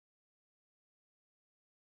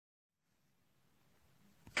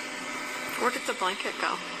Where did the blanket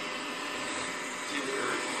go?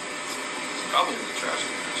 It's probably in the trash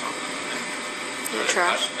can or something. In the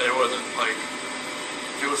trash? It wasn't like,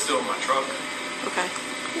 it was still in my truck. Okay.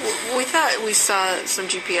 We thought we saw some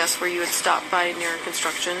GPS where you would stop by near a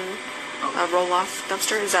construction roll-off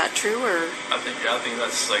dumpster. Is that true, or? I think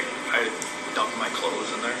that's like, I dumped my clothes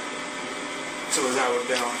in there. So was that what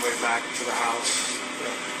been on the way back to the house?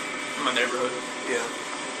 In my neighborhood. Yeah.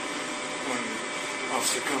 When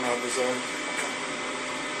Officer Kunab was there? Okay.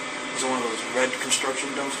 Was it one of those red construction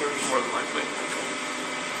dumpsters? More than likely.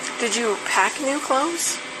 Okay. Did you pack new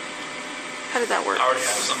clothes? How did that work? I already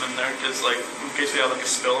have some in there, because like, in case we have like a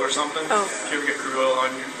spill or something, if you ever get crude oil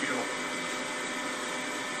on you, you don't.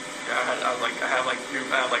 Yeah, I have like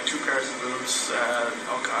 2 pairs of boots,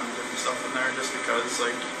 all kinds of different stuff in there, just because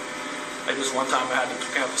like this one time I had to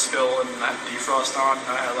have a spill and I had defrost on,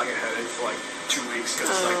 and I had like a headache for like 2 weeks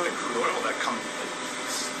because like the crude oil that comes, like,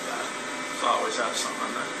 so I always have something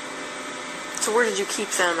in there. So where did you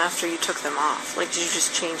keep them after you took them off? Like, did you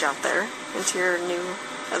just change out there into your new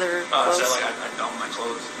other clothes? So like I dumped my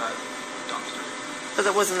clothes in that dumpster. But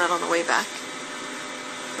that wasn't that on the way back?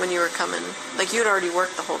 When you were coming? Like, you had already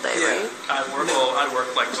worked the whole day, right? I'd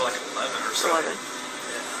worked like till like 11 or so. 11. Yeah.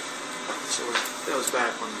 So that was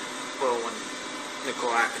back when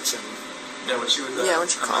Nicole Atkinson... Yeah, when she was at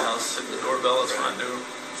my house, hit the doorbell, that's when I knew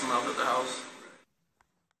someone at the house.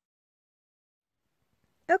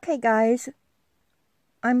 Okay, guys.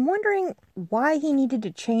 I'm wondering why he needed to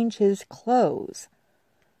change his clothes.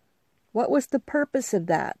 What was the purpose of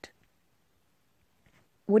that?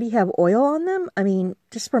 Would he have oil on them? I mean,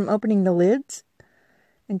 just from opening the lids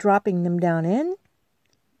and dropping them down in?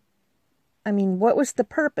 I mean, what was the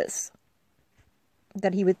purpose?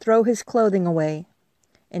 That he would throw his clothing away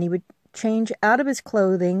and he would change out of his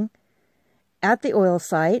clothing at the oil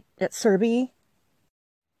site at Serby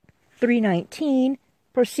 319,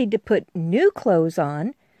 proceed to put new clothes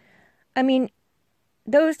on. I mean,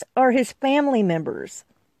 those are his family members.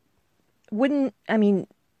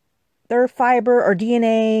 Their fiber or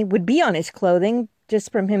DNA would be on his clothing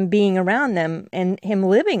just from him being around them and him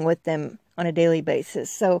living with them on a daily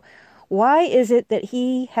basis. So why is it that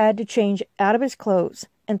he had to change out of his clothes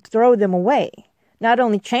and throw them away? Not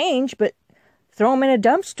only change, but throw them in a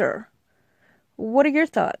dumpster. What are your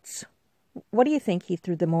thoughts? What do you think he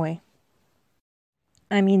threw them away?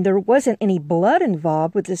 I mean, there wasn't any blood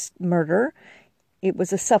involved with this murder. It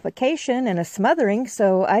was a suffocation and a smothering,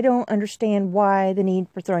 so I don't understand why the need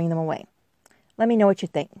for throwing them away. Let me know what you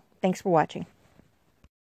think. Thanks for watching.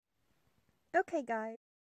 Okay, guys.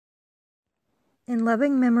 In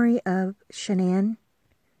loving memory of Shanann,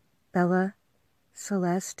 Bella,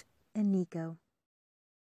 Celeste, and Nico.